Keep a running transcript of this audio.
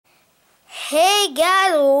Hey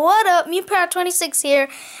guys, what up? Mewpower26 here,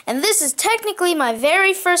 and this is technically my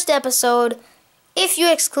very first episode, if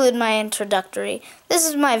you exclude my introductory. This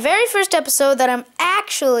is my very first episode that I'm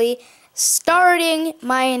actually starting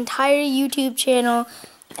my entire YouTube channel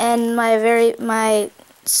and my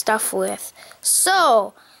stuff with.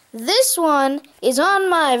 So, this one is on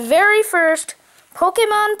my very first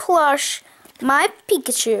Pokemon plush, my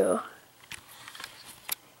Pikachu.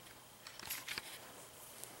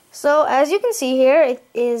 So, as you can see here, it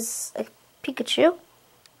is a Pikachu.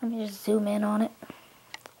 Let me just zoom in on it.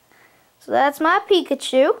 So that's my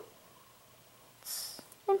Pikachu. It's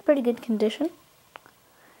in pretty good condition.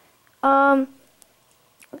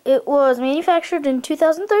 It was manufactured in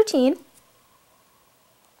 2013.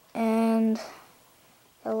 And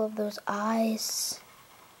I love those eyes.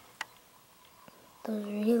 Those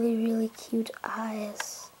really, really cute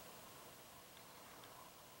eyes.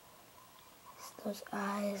 Those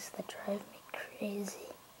eyes that drive me crazy.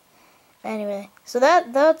 Anyway, so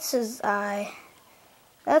that's his eye.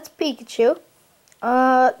 That's Pikachu.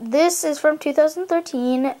 This is from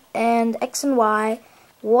 2013, and X and Y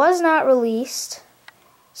was not released,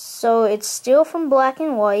 so it's still from Black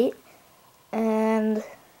and White. And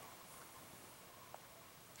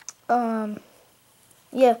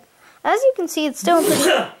yeah, as you can see, it's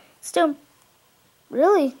still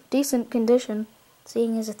really decent condition,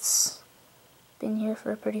 seeing as it's been here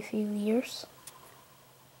for a pretty few years.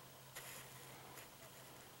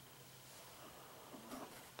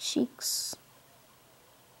 Cheeks,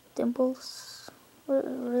 dimples, what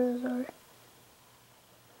those are?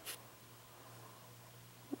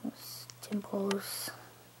 Those dimples.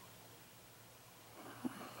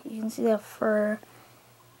 You can see that fur.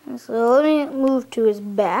 So let me move to his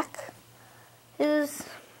back. His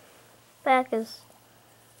back is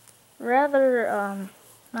rather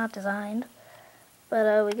not designed.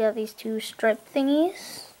 But we got these two stripe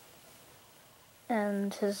thingies,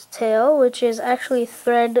 and his tail, which is actually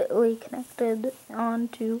threadly connected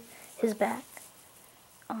onto his back.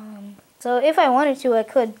 So if I wanted to, I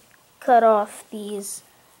could cut off these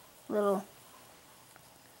little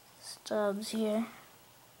stubs here.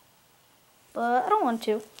 But I don't want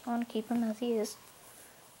to. I want to keep him as he is.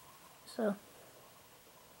 So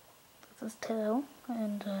that's his tail,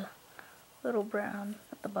 and little brown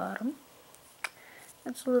at the bottom.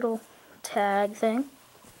 It's a little tag thing.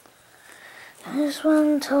 And this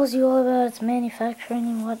one tells you all about its manufacturing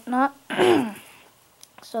and whatnot.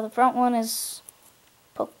 So the front one is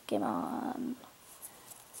Pokemon.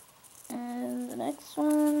 And the next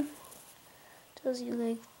one tells you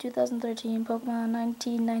like 2013 Pokemon,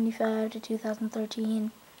 1995 to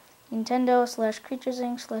 2013. Nintendo / Creatures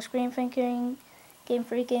Inc. / Game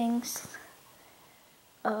Freakings.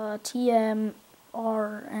 TM.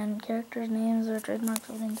 And characters' names are trademarks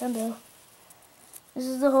of Nintendo. This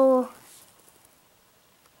is the whole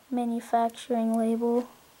manufacturing label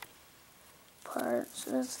part.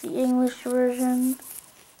 So that's the English version.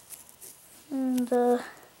 And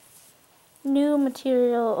new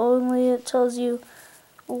material only. It tells you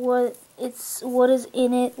what is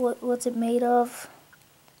in it, what's it made of.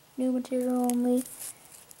 New material only.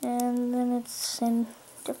 And then it's in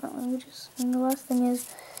different languages. And the last thing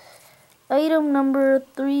is item number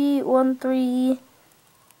 313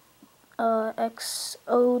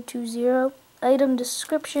 X020. Item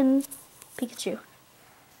description: Pikachu.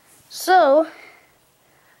 So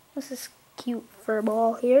this is cute fur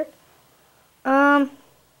ball here. I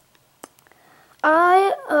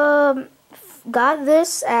got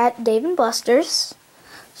this at Dave & Buster's,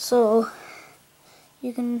 so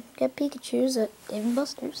you can get Pikachus at Dave &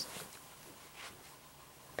 Buster's,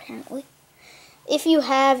 apparently. If you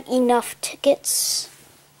have enough tickets.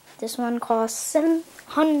 This one costs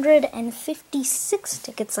 756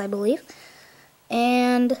 tickets, I believe.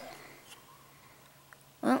 And,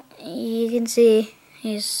 well, you can see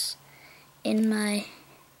he's in my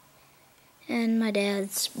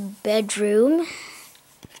dad's bedroom.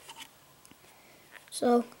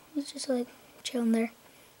 So, he's just like chilling there.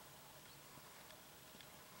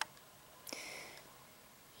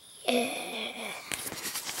 Yeah.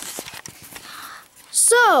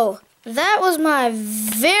 So, that was my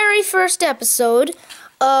very first episode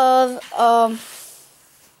of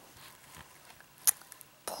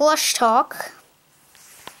Plush Talk.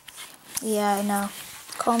 Yeah, I know.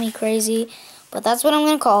 Call me crazy, but that's what I'm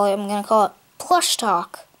going to call it. I'm going to call it Plush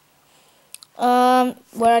Talk.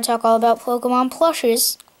 Where I talk all about Pokemon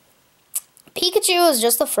plushes. Pikachu is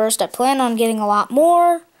just the first. I plan on getting a lot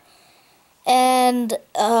more. And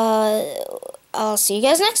I'll see you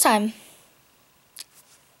guys next time.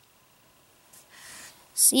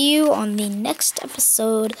 See you on the next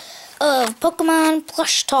episode of Pokemon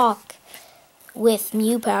Plush Talk with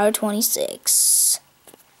Mewpower 26.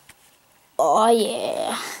 Oh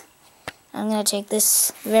yeah. I'm gonna take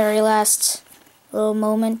this very last little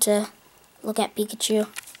moment to look at Pikachu.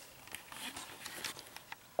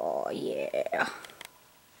 Oh yeah.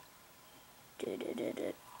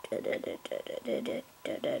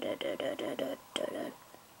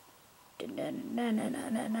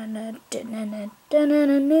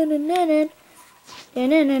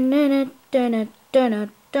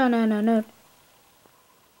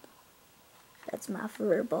 That's my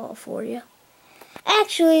fur ball for you.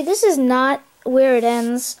 Actually, this is not where it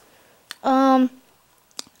ends. I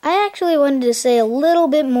actually wanted to say a little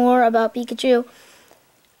bit more about Pikachu.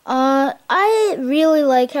 I really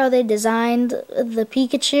like how they designed the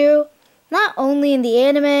Pikachu, not only in the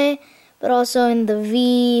anime, but also in the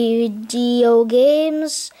video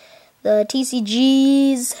games, the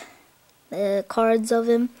TCGs, the cards of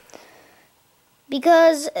him.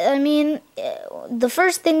 Because, I mean, the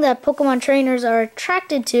first thing that Pokemon trainers are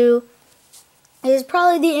attracted to is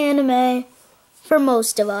probably the anime for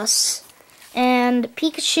most of us. And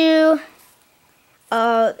Pikachu,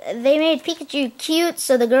 they made Pikachu cute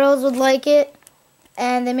so the girls would like it.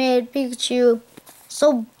 And they made Pikachu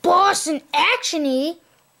so boss and action-y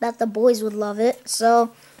that the boys would love it.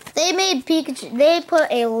 So they made Pikachu, they put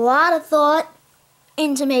a lot of thought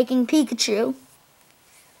into making Pikachu.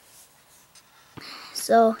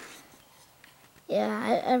 So,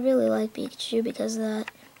 yeah, I really like Pikachu because of that.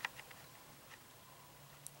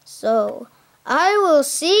 So, I will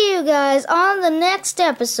see you guys on the next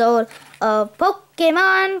episode of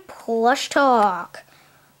Pokemon Plush Talk.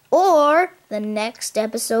 Or the next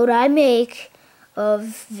episode I make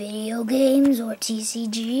of video games or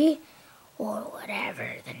TCG or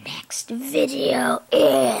whatever the next video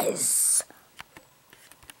is.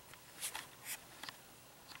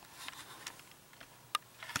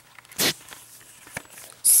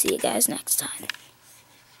 See you guys next time.